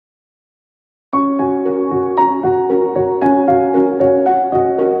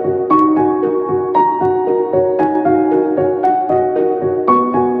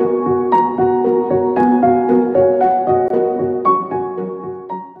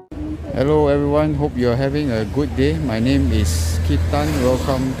Hello everyone, hope you're having a good day. My name is Kitan.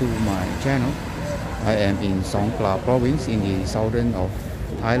 Welcome to my channel. I am in Songkhla province in the southern of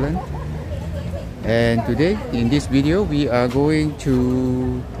Thailand. And today in this video we are going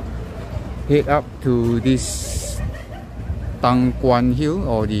to head up to this Tangkuan Hill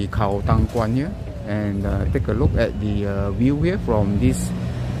or the Khao Tangkuan here and take a look at the view here from this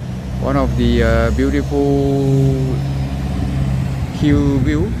one of the beautiful hill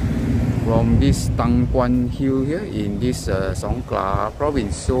view from this Tangkuan Hill here in this Songkhla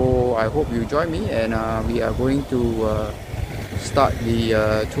province. So I hope you join me, and we are going to start the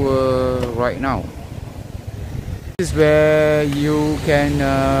tour right now. This is where you can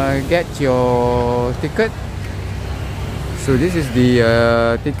get your ticket. So this is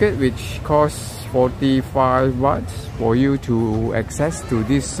the ticket which costs 45 baht for you to access to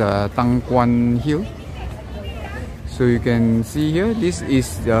this Tangkuan Hill. So you can see here, this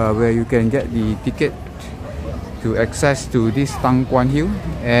is where you can get the ticket to access to this Tangkuan Hill,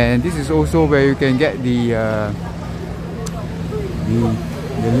 and this is also where you can get the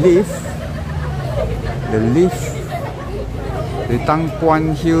lift, the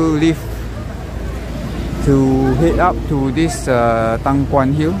Tangkuan Hill lift to head up to this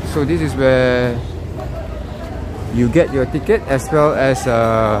Tangkuan Hill. So this is where you get your ticket as well as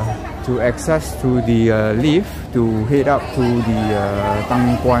to access to the lift to head up to the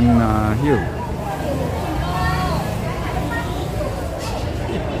Tangkuan Hill.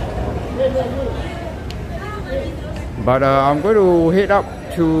 But I'm going to head up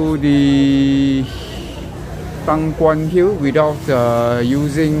to the Tangkuan Hill without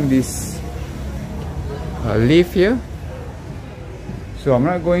using this lift here. So I'm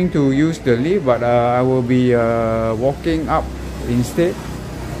not going to use the lift, but I will be walking up instead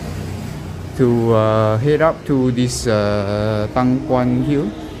to head up to this Tangkuan Hill.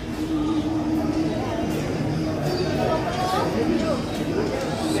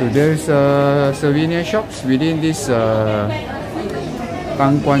 So there's souvenir shops within this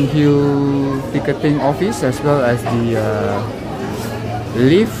Tangkuan Hill ticketing office, as well as the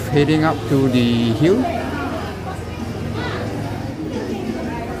lift heading up to the hill.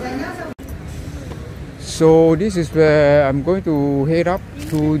 So this is where I'm going to head up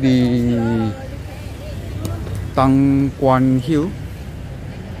to the Tangkuan Hill.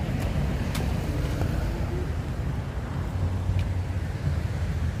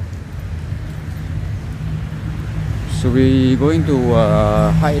 So we're going to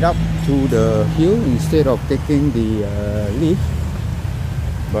hike up to the hill instead of taking the lift.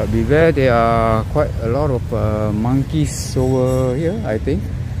 But beware, there are quite a lot of monkeys over here, I think.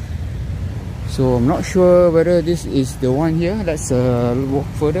 So I'm not sure whether this is the one here. Let's walk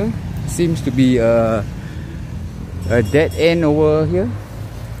further. Seems to be a dead end over here.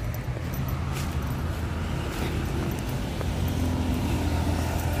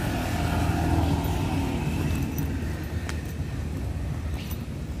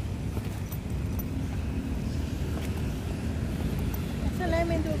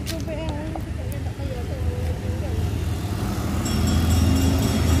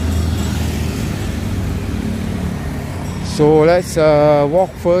 So let's walk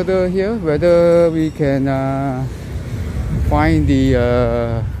further here, whether we can find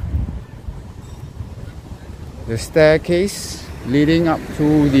the staircase leading up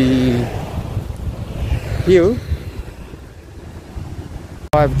to the hill.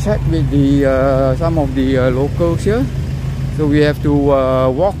 I've checked with the some of the locals here, so we have to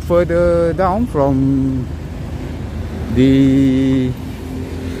walk further down from the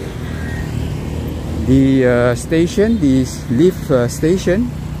station, this lift station,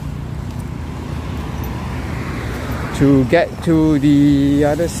 to get to the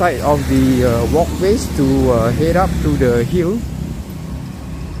other side of the walkways to head up to the hill.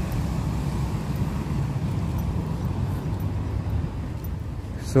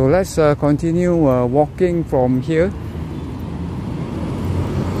 So let's continue walking from here.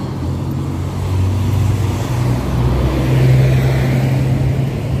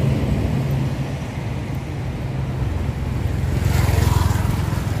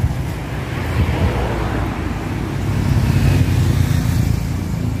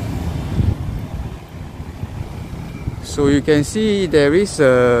 So you can see there is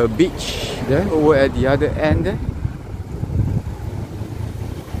a beach there over at the other end there.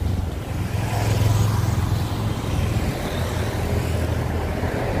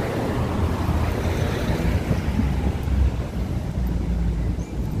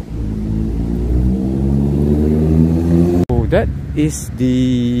 So that is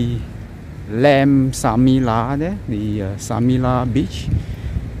the Lam Samila there, the Samila beach.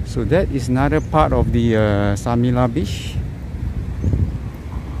 So that is another part of the Samila beach.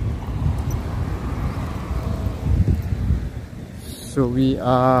 So we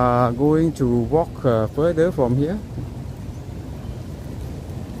are going to walk further from here.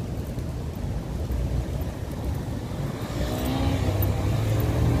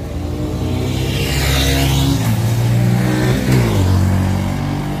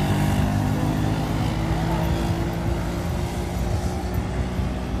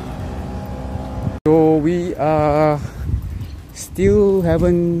 So we are still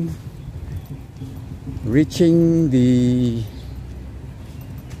haven't reaching the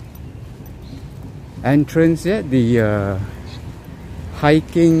entrance yet, the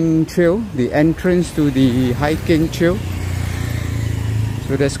hiking trail, the entrance to the hiking trail.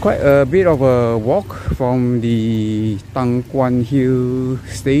 So there's quite a bit of a walk from the Tangkuan Hill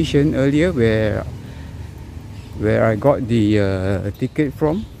station earlier where I got the ticket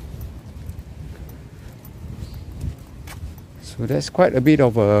from. So that's quite a bit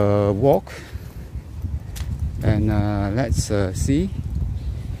of a walk, and let's see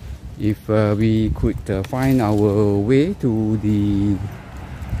if we could find our way to the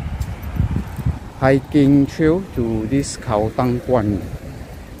hiking trail to this Khao Tangkuan.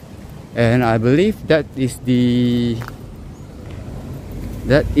 And I believe that is the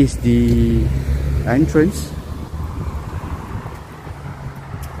entrance.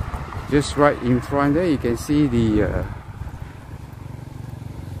 Just right in front there, you can see the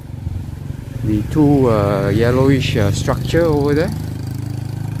two yellowish structure over there.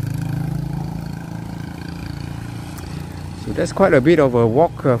 So that's quite a bit of a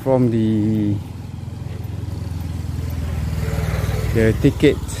walk from the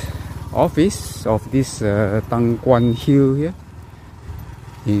ticket office of this Tangkuan Hill here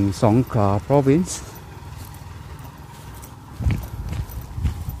in Songkhla province.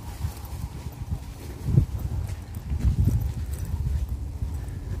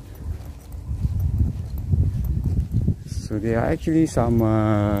 So there are actually some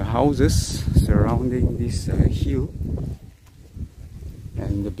houses surrounding this hill,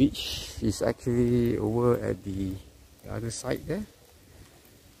 and the beach is actually over at the other side there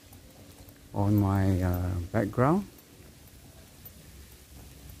on my background.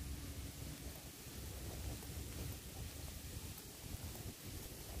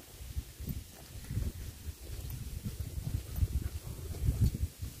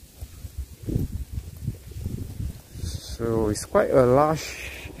 So it's quite a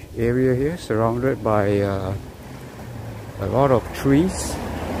large area here, surrounded by a lot of trees.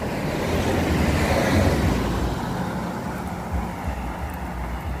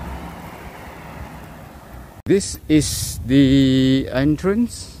 This is the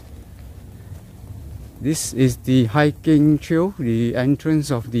entrance. This is the hiking trail, the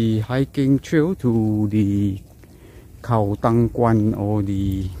entrance of the hiking trail to the Khao Tangkuan, or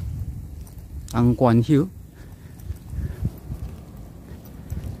the Tangkuan Hill.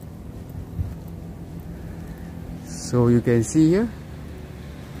 So you can see here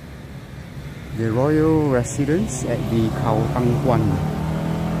the royal residence at the Khao Tangkuan.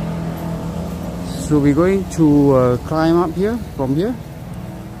 So we're going to climb up here from here.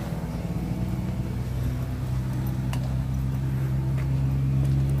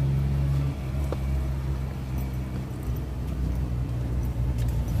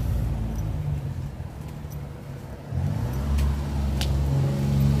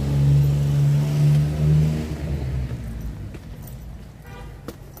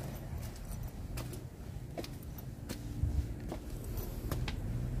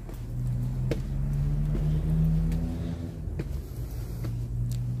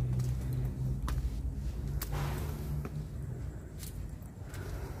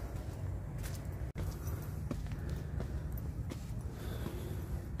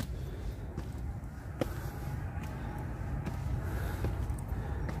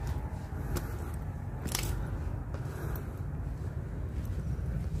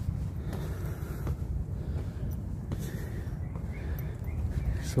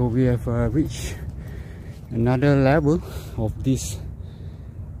 So we have reached another level of this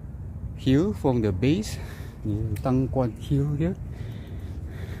hill from the base, the Tangkuan Hill here.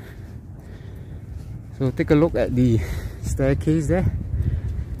 So take a look at the staircase there.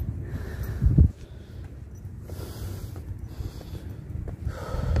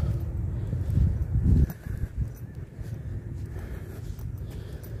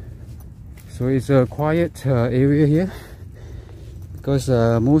 So it's a quiet area here, because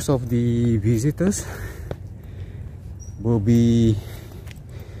most of the visitors will be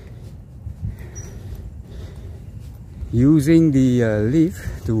using the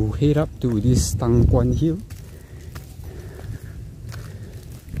lift to head up to this Tangkuan Hill.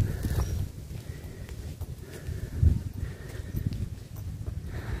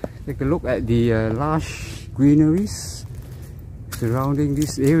 Take a look at the lush greeneries surrounding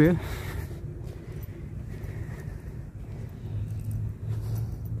this area.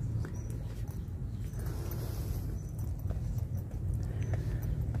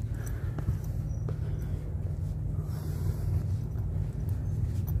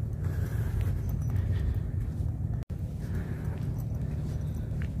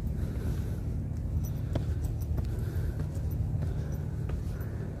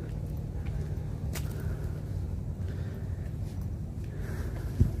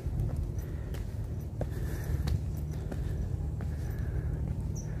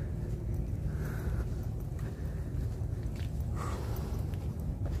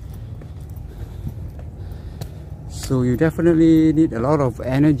 So you definitely need a lot of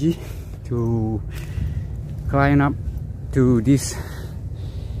energy to climb up to this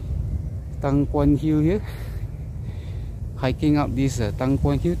Tangkuan Hill here. Hiking up this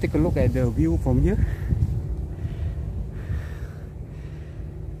Tangkuan Hill. Take a look at the view from here.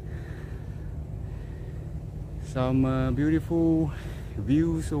 Some beautiful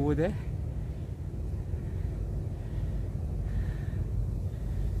views over there.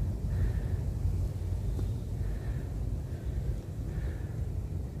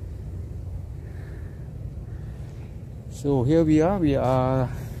 So here we are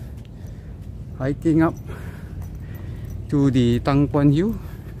hiking up to the Tangkuan Hill.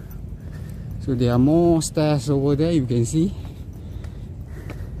 So there are more stairs over there, you can see.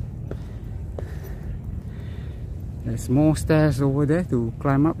 There's more stairs over there to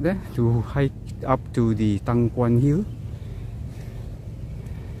climb up there to hike up to the Tangkuan Hill.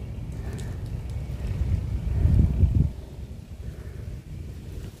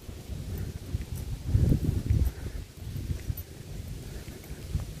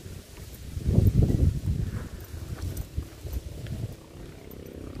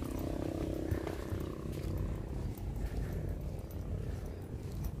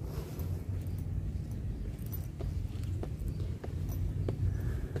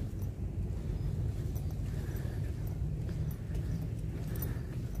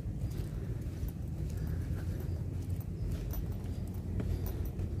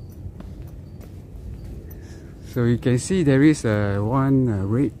 So you can see there is one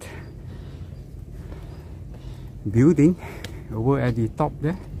red building over at the top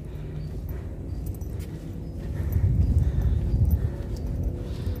there.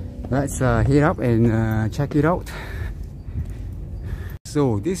 Let's head up and check it out.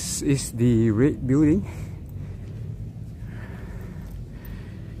 So this is the red building.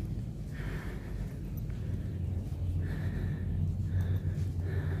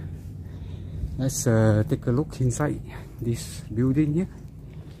 Let's take a look inside this building here.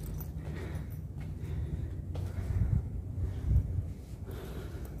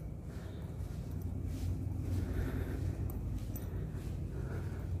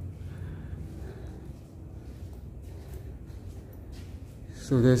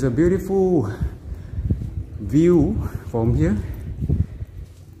 So there's a beautiful view from here.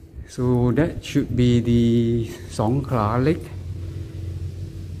 So that should be the Songkhla Lake,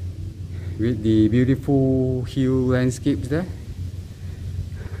 with the beautiful hill landscapes there,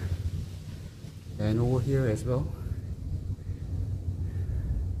 and over here as well.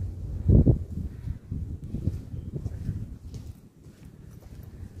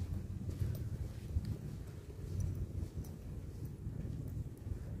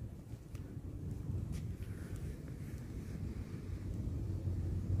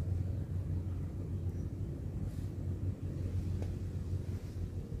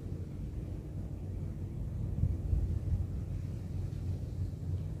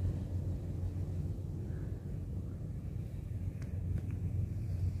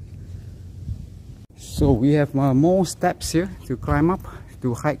 So we have more steps here to climb up,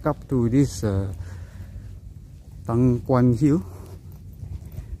 to hike up to this Tangkuan Hill.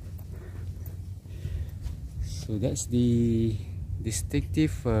 So that's the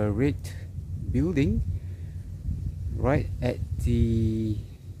distinctive red building right at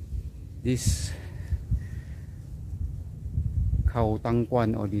this Khao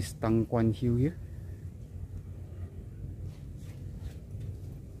Tangkuan, or this Tangkuan Hill here.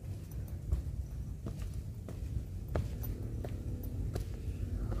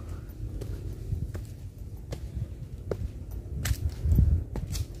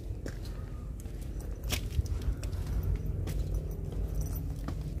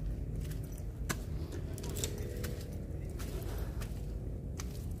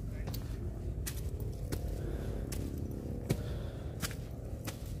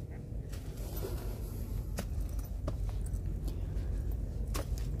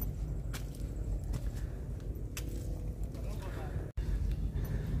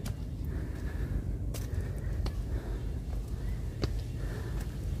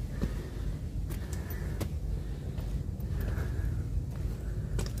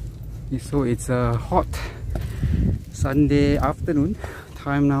 So it's a hot Sunday afternoon.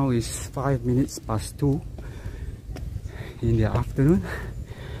 Time now is 5 minutes past 2 in the afternoon.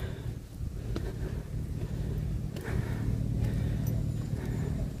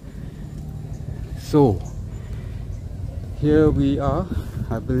 So here we are.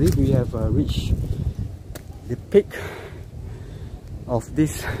 I believe we have reached the peak of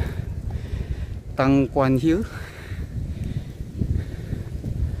this Tangkuan Hill.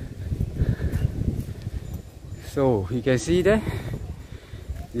 So you can see there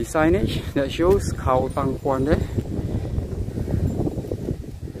the signage that shows Khao Tangkuan there.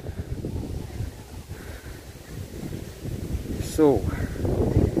 So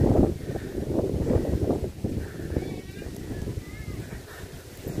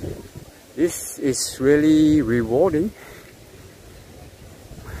this is really rewarding.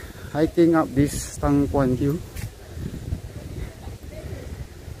 Hiking up this Tangkuan Hill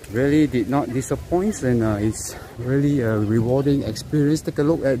really did not disappoint, and it's really a rewarding experience. Take a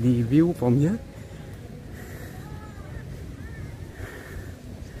look at the view from here.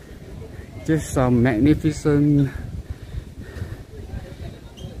 Just some magnificent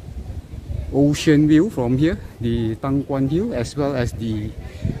ocean view from here, the Tangkuan Hill, as well as the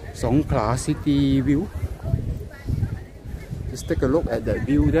Songkhla City view. Just take a look at that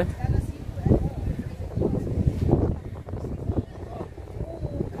view there.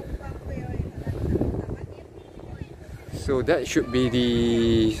 So that should be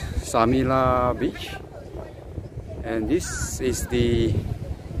the Samila beach, and this is the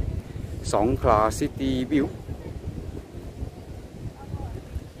Songkhla City view.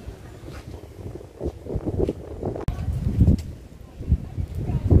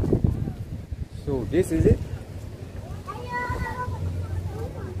 So this is it.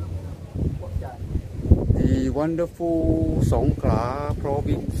 The wonderful Songkhla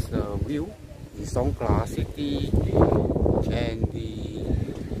province view, the Songkhla City and the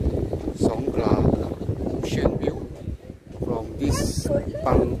Songkhla ocean view from this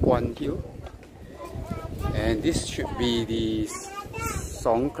Tangkuan Hill. And this should be the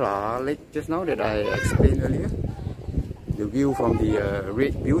Songkhla Lake just now that I explained earlier. The view from the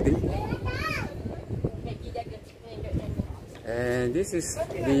red building. And this is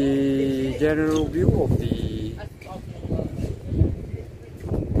the general view of the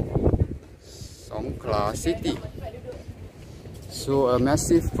Songkhla City. So a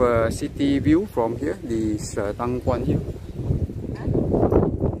massive city view from here, this Tangkuan Hill.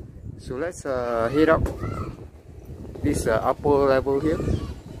 So let's head up this upper level here.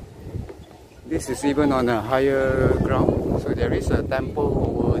 This is even on a higher ground. So there is a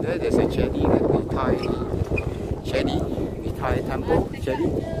temple over there. There's a jetty, the Thai jetty, the Thai temple jetty.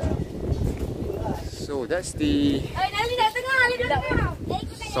 So that's the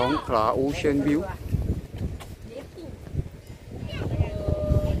Songkhla ocean view.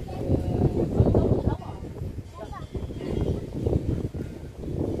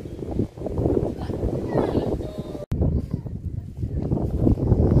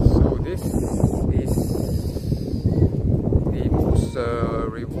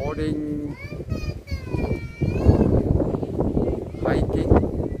 Rewarding hiking,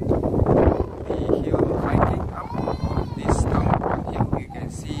 the hill hiking up this Tangkuan Hill. You can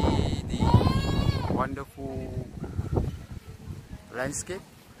see the wonderful landscape,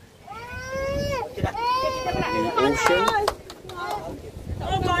 the ocean,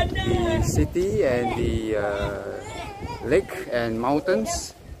 the city and the lake and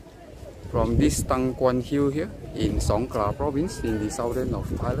mountains from this Tangkuan Hill here in Songkhla province in the southern of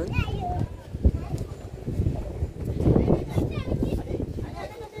Thailand.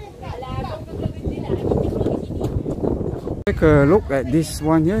 Take a look at this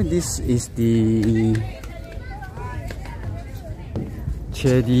one here. This is the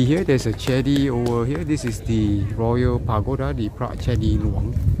Chedi here. There's a Chedi over here. This is the Royal Pagoda, the Prat Chedi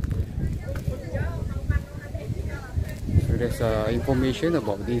Luang. So there's information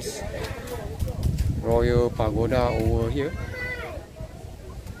about this Royal Pagoda over here.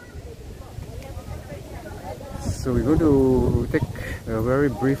 So we're going to take a very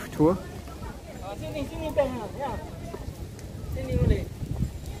brief tour.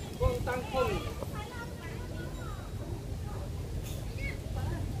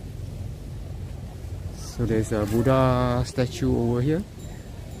 So there's a Buddha statue over here,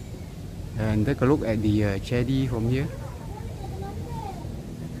 and take a look at the Chedi from here.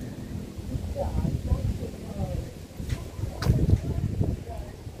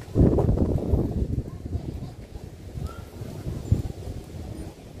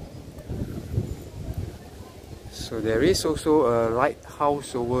 So there is also a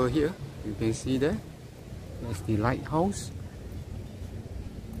lighthouse over here. You can see there. That's the lighthouse.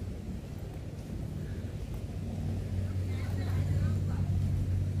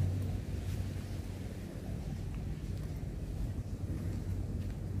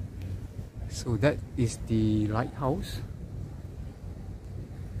 So that is the lighthouse.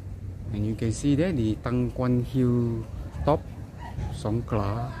 And you can see there the Tangkuan Hill top,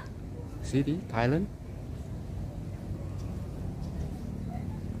 Songkhla City, Thailand.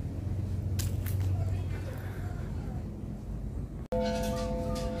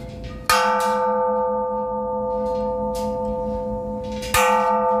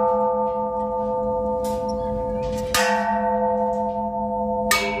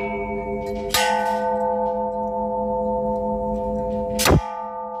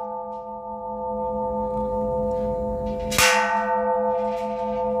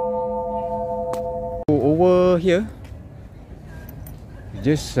 Over here,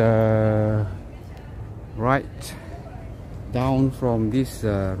 just right down from this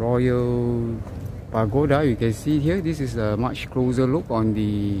royal pagoda, you can see here, this is a much closer look on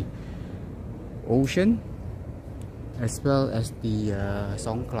the ocean, as well as the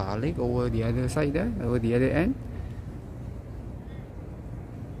Songkhla Lake over the other side there, over the other end.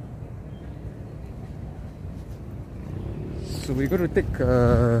 So we're going to take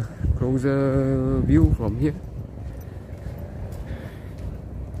a closer view from here.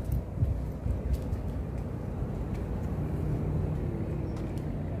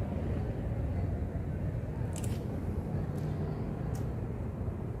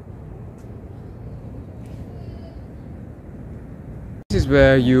 This is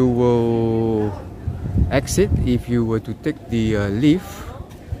where you will exit if you were to take the lift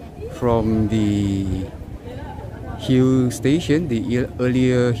from the hill station, the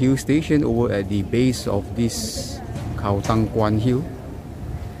earlier hill station over at the base of this Tangkuan Hill.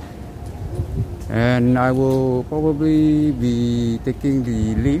 And I will probably be taking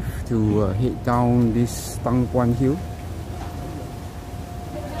the lift to head down this Tangkuan Hill.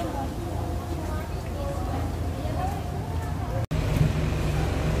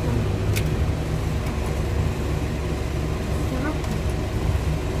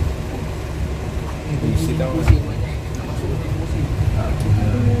 Sit down.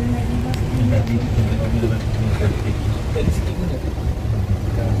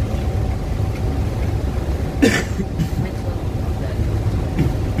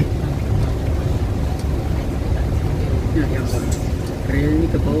 Rel ni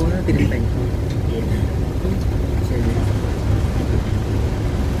ke bawah tidak tengok.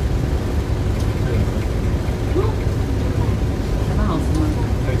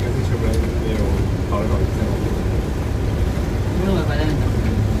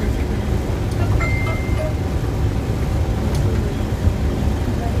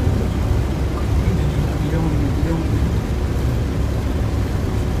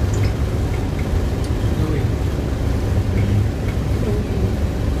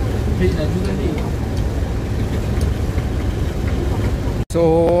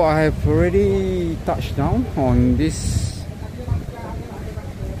 So I have already touched down on this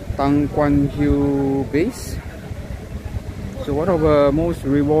Tangkuan Hill base. So one of the most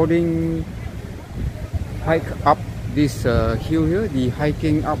rewarding hike up this hill here, the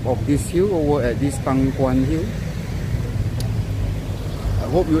hiking up of this hill over at this Tangkuan Hill. I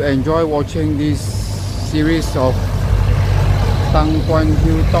hope you enjoy watching this series of Tangkuan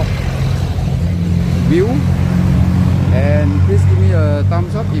Hill top view. And please give me a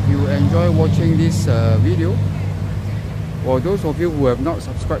thumbs up if you enjoy watching this video. For those of you who have not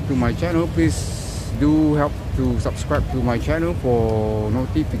subscribed to my channel, please do help to subscribe to my channel for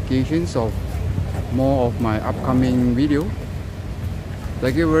notifications of more of my upcoming video.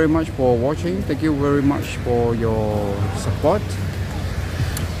 Thank you very much for watching. Thank you very much for your support.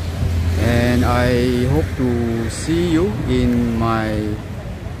 And I hope to see you in my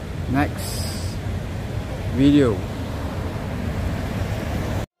next video.